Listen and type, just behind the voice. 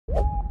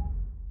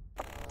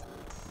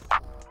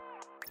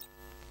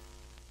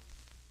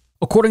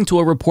According to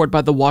a report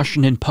by the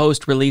Washington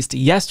Post released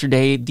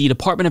yesterday, the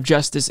Department of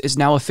Justice is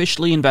now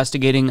officially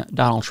investigating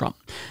Donald Trump.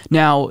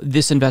 Now,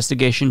 this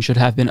investigation should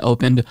have been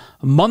opened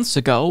months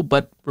ago,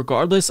 but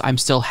regardless, I'm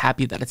still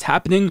happy that it's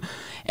happening,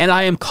 and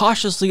I am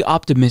cautiously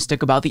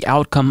optimistic about the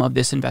outcome of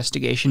this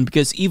investigation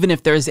because even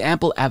if there is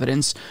ample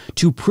evidence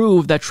to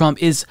prove that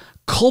Trump is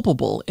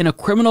culpable in a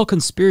criminal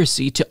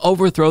conspiracy to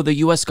overthrow the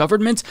U.S.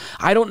 government,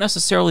 I don't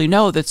necessarily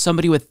know that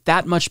somebody with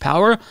that much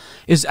power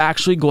is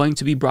actually going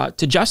to be brought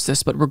to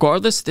justice. But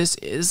regardless, this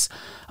is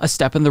a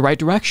step in the right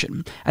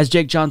direction. As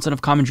Jake Johnson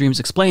of Common Dreams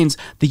explains,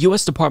 the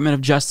U.S. Department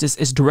of Justice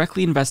is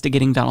directly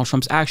investigating Donald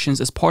Trump's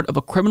actions as part of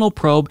a criminal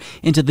probe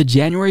into the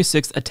January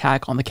 6th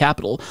attack on the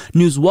Capitol,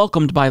 news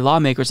welcomed by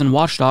lawmakers and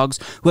watchdogs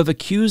who have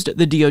accused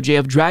the DOJ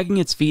of dragging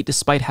its feet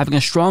despite having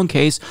a strong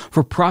case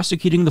for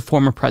prosecuting the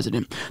former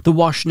president. The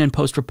Washington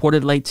Post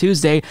reported late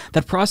Tuesday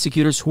that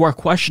prosecutors who are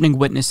questioning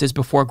witnesses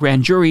before a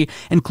grand jury,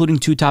 including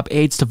two top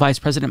aides to Vice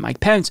President Mike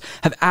Pence,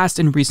 have asked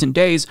in recent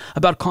days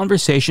about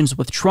conversations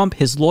with Trump,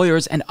 his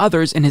lawyers, and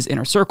others in his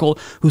inner circle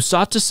who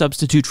sought to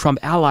substitute Trump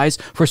allies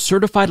for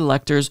certified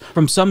electors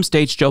from some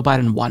states Joe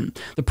Biden won.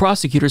 The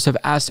prosecutors have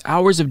asked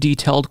hours of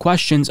detailed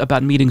questions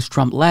about meetings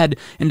Trump led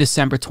in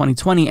December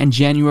 2020 and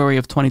January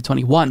of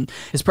 2021,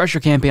 his pressure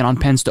campaign on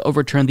Pence to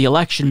overturn the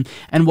election,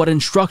 and what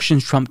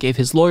instructions Trump gave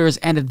his lawyers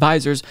and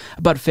advisors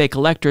about fake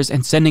electors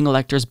and sending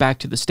electors back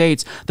to the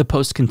states, the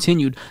Post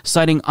continued,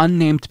 citing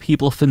unnamed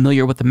people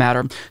familiar with the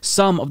matter.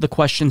 Some of the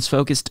questions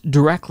focused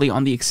directly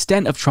on the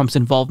extent of Trump's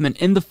involvement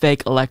in the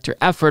fake elector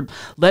effort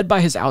led by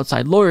his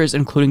outside lawyers,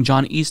 including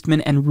John Eastman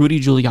and Rudy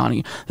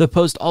Giuliani. The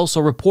Post also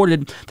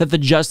reported that the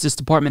Justice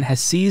Department has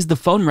seized the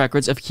phone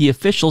records of key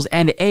officials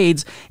and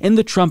aides in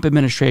the Trump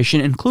administration,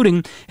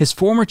 including his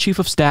former chief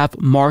of staff,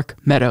 Mark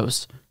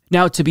Meadows.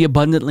 Now, to be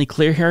abundantly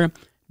clear here,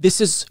 this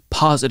is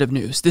positive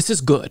news. This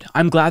is good.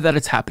 I'm glad that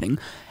it's happening.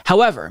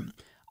 However,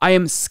 I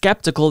am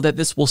skeptical that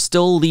this will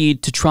still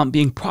lead to Trump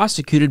being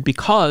prosecuted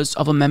because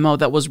of a memo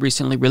that was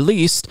recently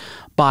released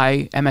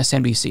by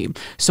MSNBC.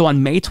 So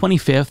on May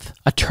 25th,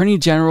 Attorney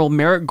General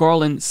Merrick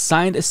Garland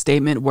signed a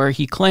statement where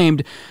he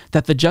claimed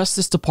that the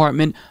Justice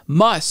Department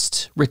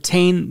must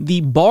retain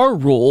the Barr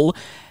rule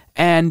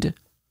and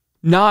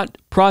not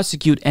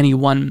prosecute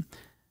anyone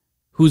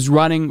who's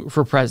running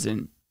for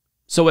president,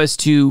 so as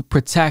to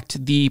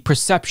protect the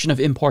perception of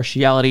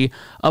impartiality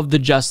of the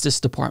Justice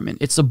Department.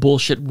 It's a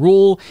bullshit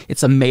rule.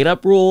 It's a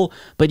made-up rule,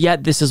 but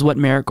yet this is what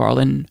Merrick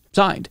Garland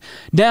signed.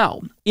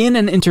 Now, in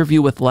an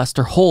interview with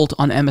Lester Holt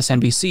on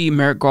MSNBC,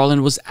 Merrick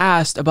Garland was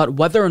asked about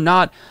whether or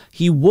not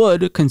he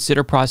would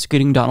consider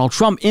prosecuting Donald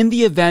Trump in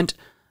the event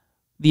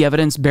the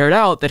evidence bared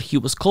out that he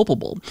was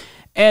culpable.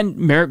 And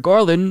Merrick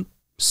Garland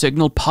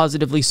signaled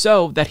positively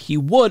so that he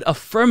would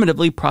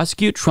affirmatively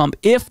prosecute Trump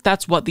if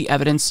that's what the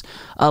evidence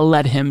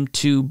led him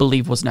to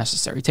believe was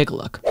necessary. Take a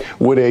look.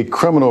 Would a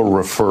criminal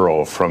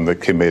referral from the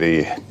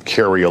committee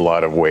carry a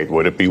lot of weight?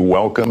 Would it be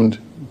welcomed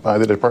by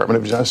the Department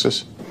of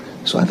Justice?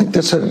 So I think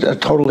that's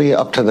totally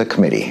up to the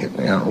committee.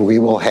 We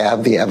will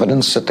have the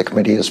evidence that the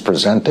committee has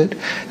presented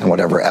and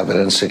whatever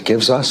evidence it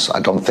gives us. I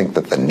don't think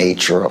that the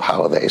nature of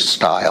how they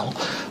style,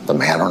 the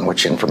manner in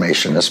which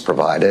information is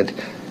provided,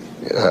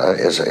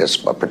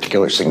 is a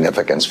particular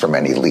significance from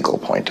any legal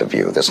point of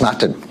view. That's not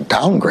to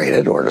downgrade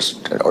it or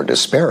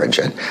disparage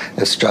it.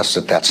 It's just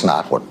that that's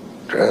not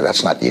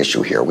the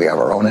issue here. We have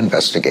our own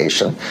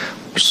investigation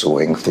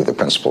pursuing through the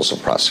principles of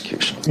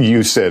prosecution.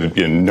 You said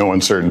in no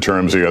uncertain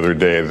terms the other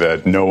day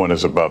that no one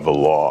is above the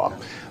law.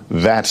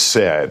 That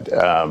said,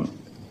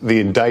 the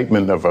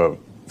indictment of a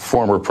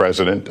former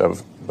president,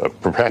 of a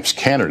perhaps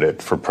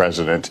candidate for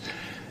president,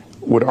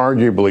 would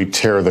arguably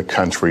tear the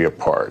country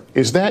apart.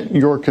 Is that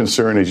your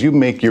concern as you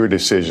make your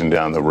decision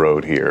down the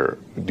road here?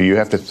 Do you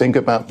have to think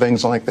about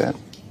things like that?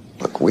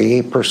 Look,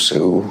 we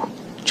pursue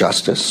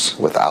justice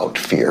without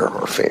fear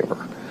or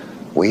favor.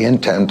 We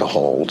intend to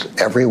hold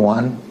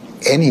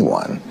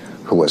anyone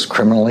who was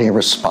criminally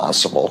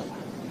responsible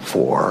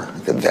for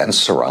the events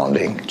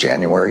surrounding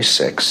January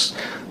 6th,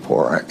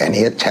 for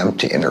any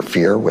attempt to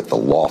interfere with the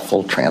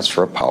lawful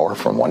transfer of power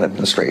from one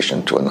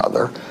administration to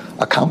another,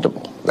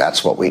 accountable.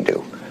 That's what we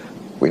do.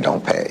 We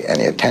don't pay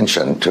any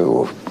attention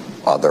to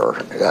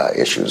other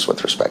issues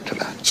with respect to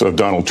that. So if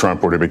Donald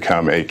Trump were to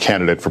become a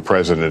candidate for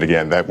president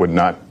again, that would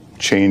not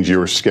change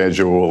your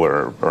schedule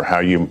or how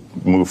you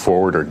move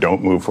forward or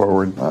don't move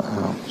forward?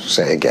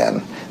 Say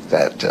again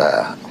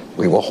that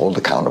we will hold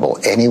accountable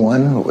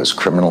anyone who is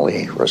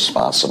criminally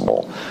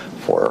responsible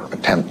for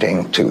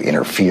attempting to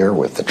interfere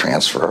with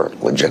the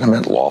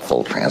legitimate,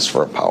 lawful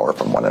transfer of power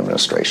from one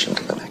administration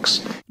to the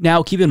next.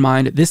 Now, keep in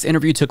mind, this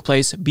interview took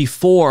place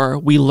before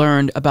we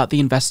learned about the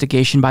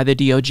investigation by the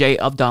DOJ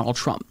of Donald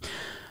Trump.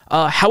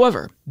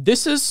 However,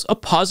 this is a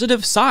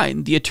positive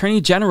sign. The Attorney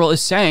General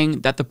is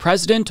saying that the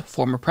president,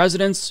 former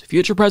presidents,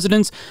 future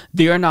presidents,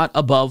 they are not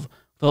above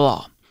the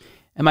law.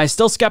 Am I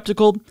still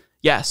skeptical?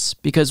 Yes,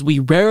 because we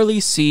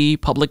rarely see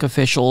public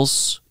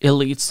officials,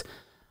 elites,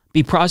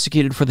 be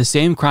prosecuted for the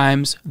same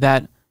crimes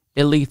that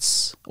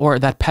elites, or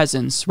that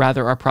peasants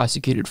rather, are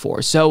prosecuted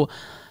for. So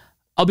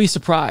I'll be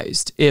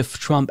surprised if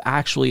Trump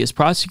actually is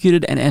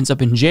prosecuted and ends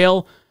up in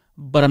jail,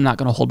 but I'm not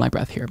going to hold my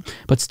breath here.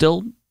 But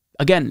still,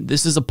 again,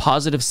 this is a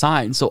positive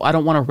sign, so I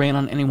don't want to rain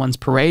on anyone's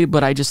parade,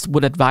 but I just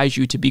would advise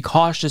you to be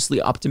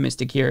cautiously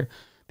optimistic here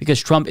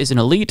because Trump is an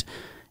elite,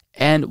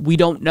 and we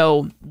don't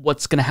know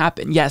what's going to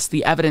happen. Yes,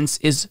 the evidence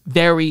is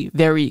very,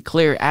 very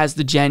clear, as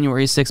the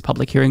January 6th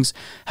public hearings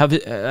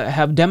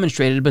have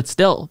demonstrated, but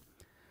still,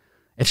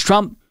 it's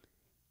Trump.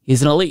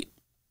 He's an elite.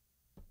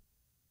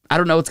 I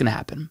don't know what's going to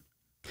happen.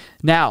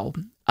 Now,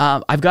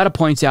 I've got to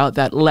point out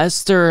that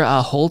Lester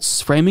Holt's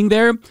framing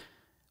there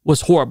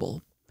was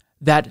horrible.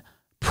 That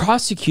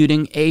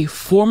prosecuting a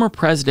former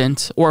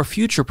president or a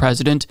future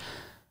president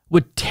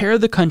would tear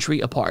the country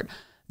apart.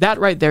 That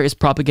right there is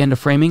propaganda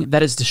framing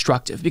that is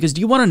destructive. Because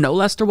do you want to know,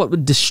 Lester, what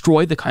would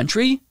destroy the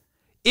country?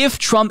 If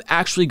Trump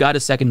actually got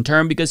a second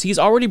term, because he's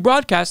already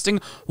broadcasting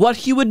what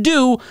he would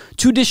do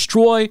to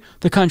destroy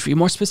the country,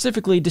 more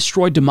specifically,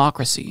 destroy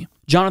democracy.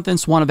 Jonathan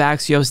Swan of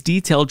Axios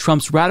detailed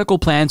Trump's radical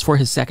plans for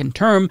his second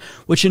term,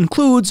 which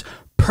includes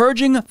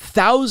purging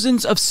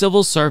thousands of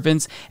civil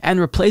servants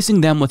and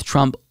replacing them with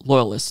Trump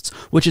loyalists,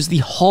 which is the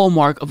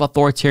hallmark of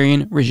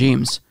authoritarian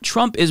regimes.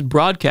 Trump is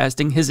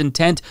broadcasting his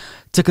intent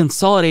to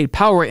consolidate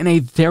power in a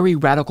very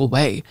radical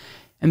way,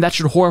 and that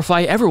should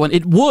horrify everyone.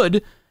 It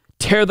would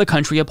tear the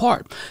country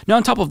apart. Now,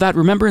 on top of that,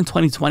 remember in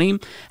 2020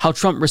 how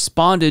Trump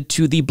responded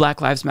to the Black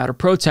Lives Matter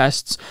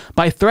protests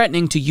by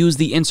threatening to use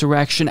the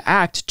Insurrection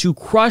Act to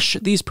crush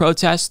these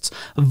protests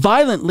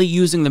violently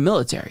using the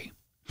military.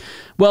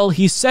 Well,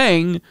 he's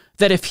saying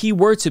that if he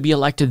were to be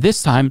elected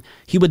this time,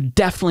 he would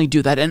definitely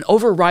do that and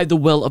override the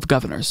will of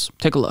governors.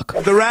 Take a look.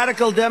 The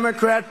radical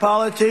Democrat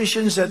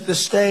politicians at the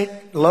state,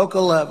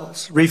 local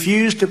levels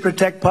refuse to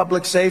protect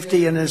public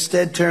safety and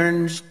instead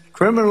turns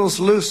criminals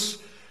loose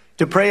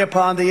to prey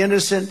upon the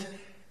innocent,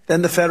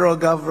 then the federal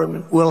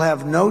government will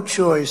have no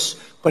choice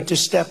but to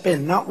step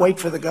in, not wait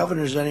for the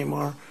governors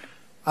anymore.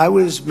 I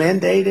was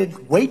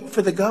mandated, wait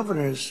for the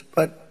governors,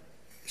 but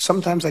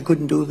sometimes I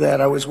couldn't do that.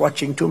 I was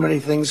watching too many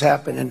things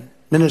happen in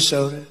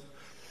Minnesota,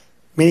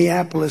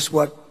 Minneapolis.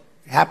 What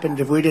happened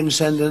if we didn't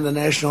send in the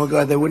National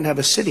Guard? They wouldn't have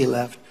a city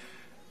left.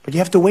 But you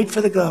have to wait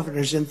for the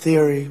governors, in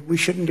theory. We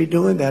shouldn't be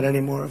doing that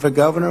anymore. If a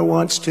governor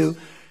wants to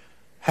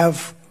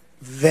have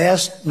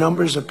vast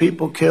numbers of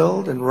people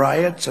killed and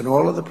riots and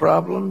all of the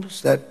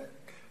problems that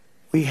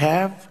we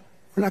have,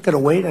 we're not going to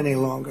wait any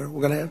longer.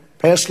 We're going to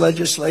pass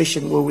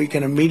legislation where we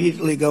can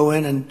immediately go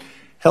in and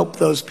help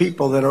those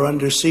people that are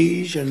under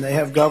siege and they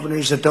have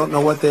governors that don't know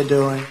what they're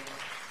doing.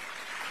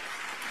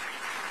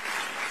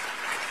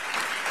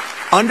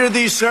 Under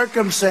these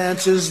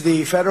circumstances,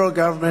 the federal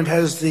government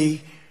has the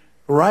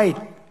right,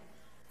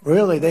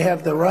 really, they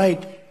have the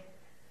right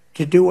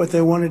to do what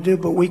they want to do,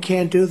 but we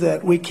can't do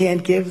that. We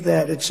can't give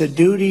that. It's a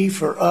duty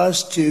for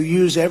us to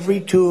use every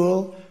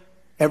tool,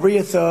 every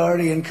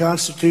authority and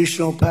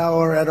constitutional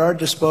power at our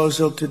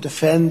disposal to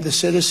defend the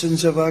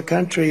citizens of our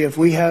country. If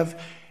we have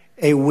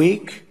a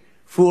weak,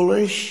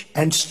 foolish,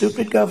 and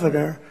stupid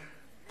governor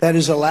that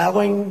is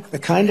allowing the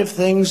kind of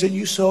things that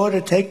you saw to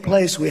take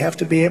place, we have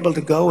to be able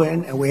to go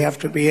in and we have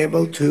to be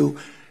able to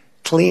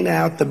clean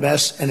out the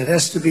mess, and it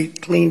has to be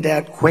cleaned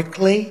out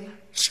quickly,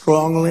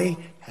 strongly,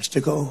 has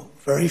to go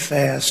very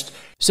fast.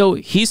 So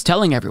he's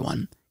telling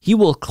everyone he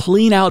will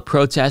clean out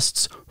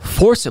protests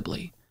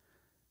forcibly.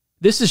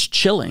 This is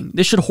chilling.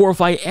 This should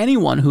horrify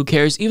anyone who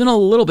cares even a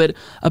little bit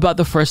about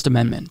the First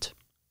Amendment.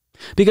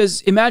 Because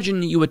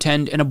imagine you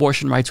attend an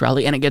abortion rights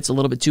rally and it gets a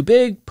little bit too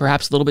big,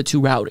 perhaps a little bit too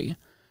rowdy.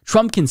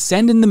 Trump can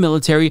send in the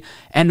military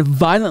and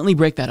violently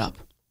break that up.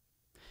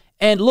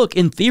 And look,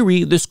 in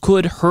theory, this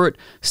could hurt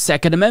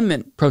Second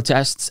Amendment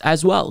protests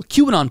as well,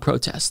 QAnon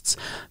protests.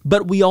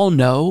 But we all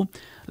know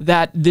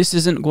that this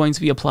isn't going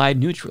to be applied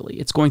neutrally.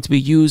 It's going to be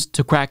used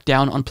to crack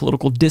down on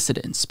political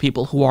dissidents,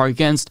 people who are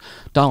against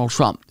Donald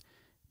Trump.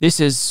 This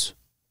is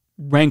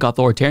rank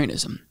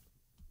authoritarianism.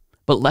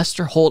 But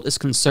Lester Holt is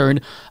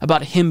concerned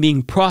about him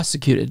being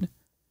prosecuted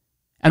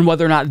and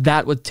whether or not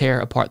that would tear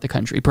apart the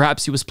country.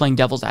 Perhaps he was playing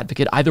devil's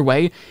advocate. Either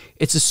way,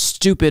 it's a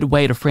stupid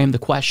way to frame the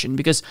question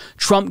because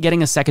Trump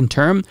getting a second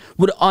term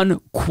would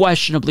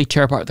unquestionably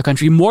tear apart the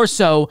country more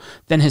so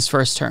than his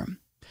first term.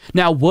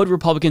 Now, would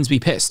Republicans be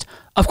pissed?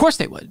 Of course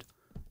they would.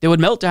 They would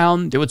melt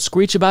down. They would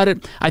screech about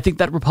it. I think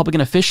that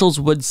Republican officials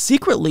would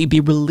secretly be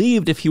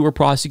relieved if he were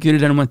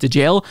prosecuted and went to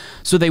jail,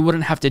 so they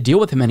wouldn't have to deal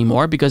with him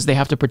anymore because they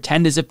have to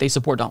pretend as if they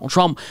support Donald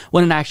Trump,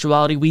 when in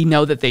actuality we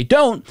know that they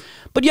don't.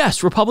 But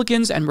yes,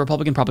 Republicans and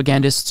Republican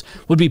propagandists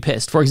would be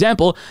pissed. For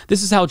example,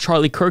 this is how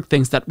Charlie Kirk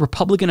thinks that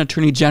Republican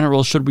attorney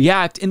generals should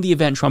react in the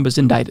event Trump is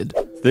indicted.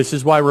 This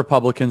is why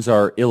Republicans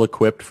are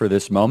ill-equipped for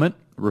this moment.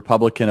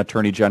 Republican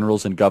attorney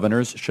generals and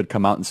governors should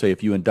come out and say,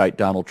 if you indict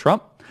Donald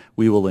Trump,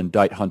 we will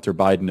indict Hunter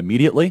Biden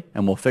immediately,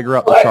 and we'll figure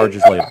out the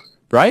charges later.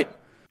 Right?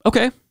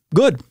 Okay,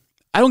 good.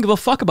 I don't give a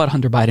fuck about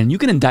Hunter Biden. You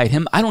can indict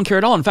him. I don't care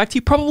at all. In fact,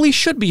 he probably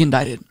should be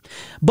indicted.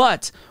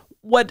 But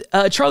what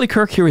Charlie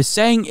Kirk here is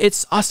saying,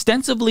 it's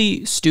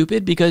ostensibly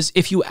stupid because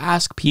if you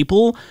ask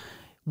people,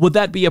 would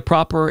that be a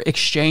proper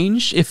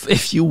exchange,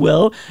 if you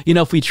will? You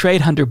know, if we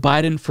trade Hunter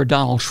Biden for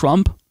Donald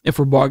Trump, if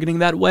we're bargaining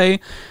that way,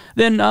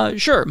 then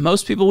sure,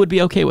 most people would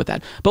be okay with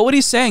that. But what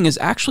he's saying is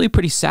actually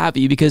pretty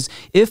savvy, because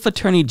if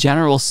attorney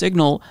generals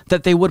signal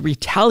that they would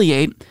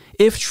retaliate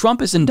if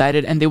Trump is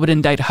indicted and they would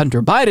indict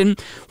Hunter Biden,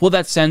 well,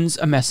 that sends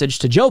a message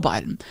to Joe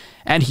Biden.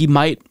 And he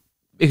might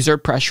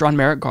exert pressure on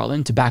Merrick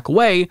Garland to back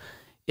away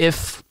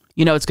if,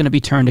 it's going to be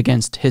turned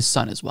against his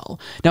son as well.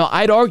 Now,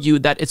 I'd argue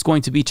that it's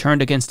going to be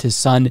turned against his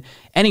son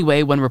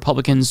anyway when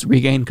Republicans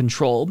regain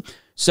control.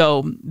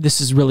 So this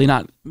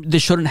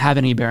shouldn't have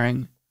any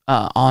bearing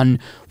on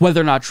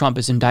whether or not Trump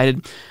is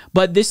indicted.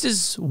 But this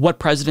is what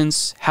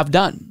presidents have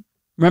done.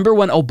 Remember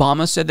when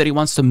Obama said that he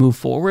wants to move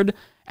forward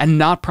and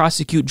not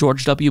prosecute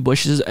George W.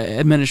 Bush's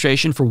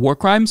administration for war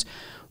crimes?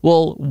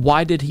 Well,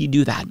 why did he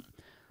do that?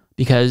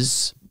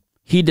 Because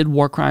he did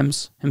war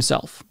crimes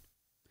himself.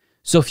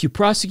 So if you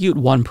prosecute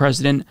one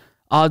president,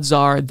 odds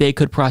are they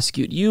could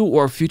prosecute you,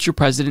 or a future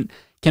president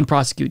can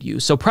prosecute you.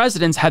 So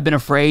presidents have been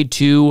afraid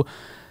to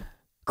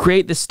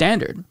create this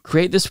standard,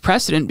 create this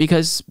precedent,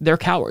 because they're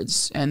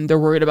cowards and they're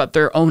worried about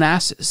their own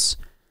asses.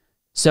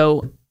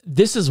 So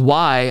this is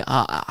why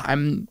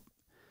I'm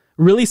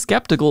really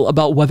skeptical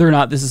about whether or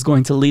not this is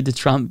going to lead to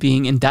Trump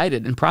being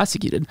indicted and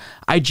prosecuted.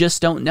 I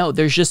just don't know.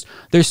 There's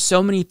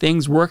so many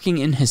things working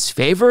in his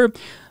favor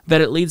that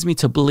it leads me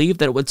to believe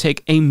that it would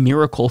take a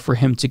miracle for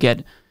him to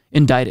get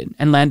indicted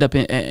and end up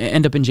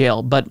in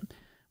jail. But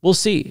we'll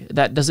see.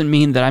 That doesn't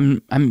mean that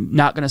I'm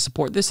not going to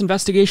support this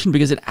investigation,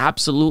 because it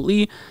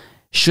absolutely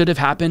should have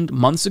happened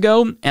months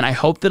ago, and I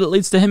hope that it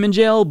leads to him in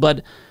jail.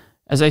 But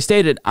as I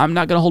stated, I'm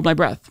not going to hold my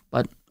breath,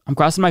 but I'm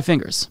crossing my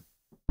fingers.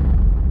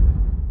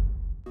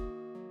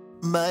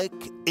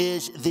 Mike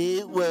is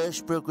the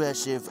worst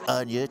progressive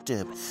on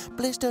YouTube.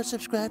 Please don't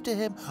subscribe to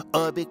him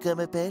or become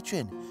a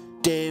patron.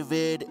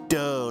 David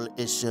Dole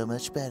is so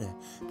much better.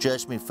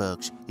 Trust me,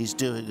 folks, he's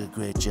doing a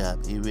great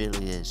job. He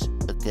really is,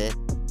 okay?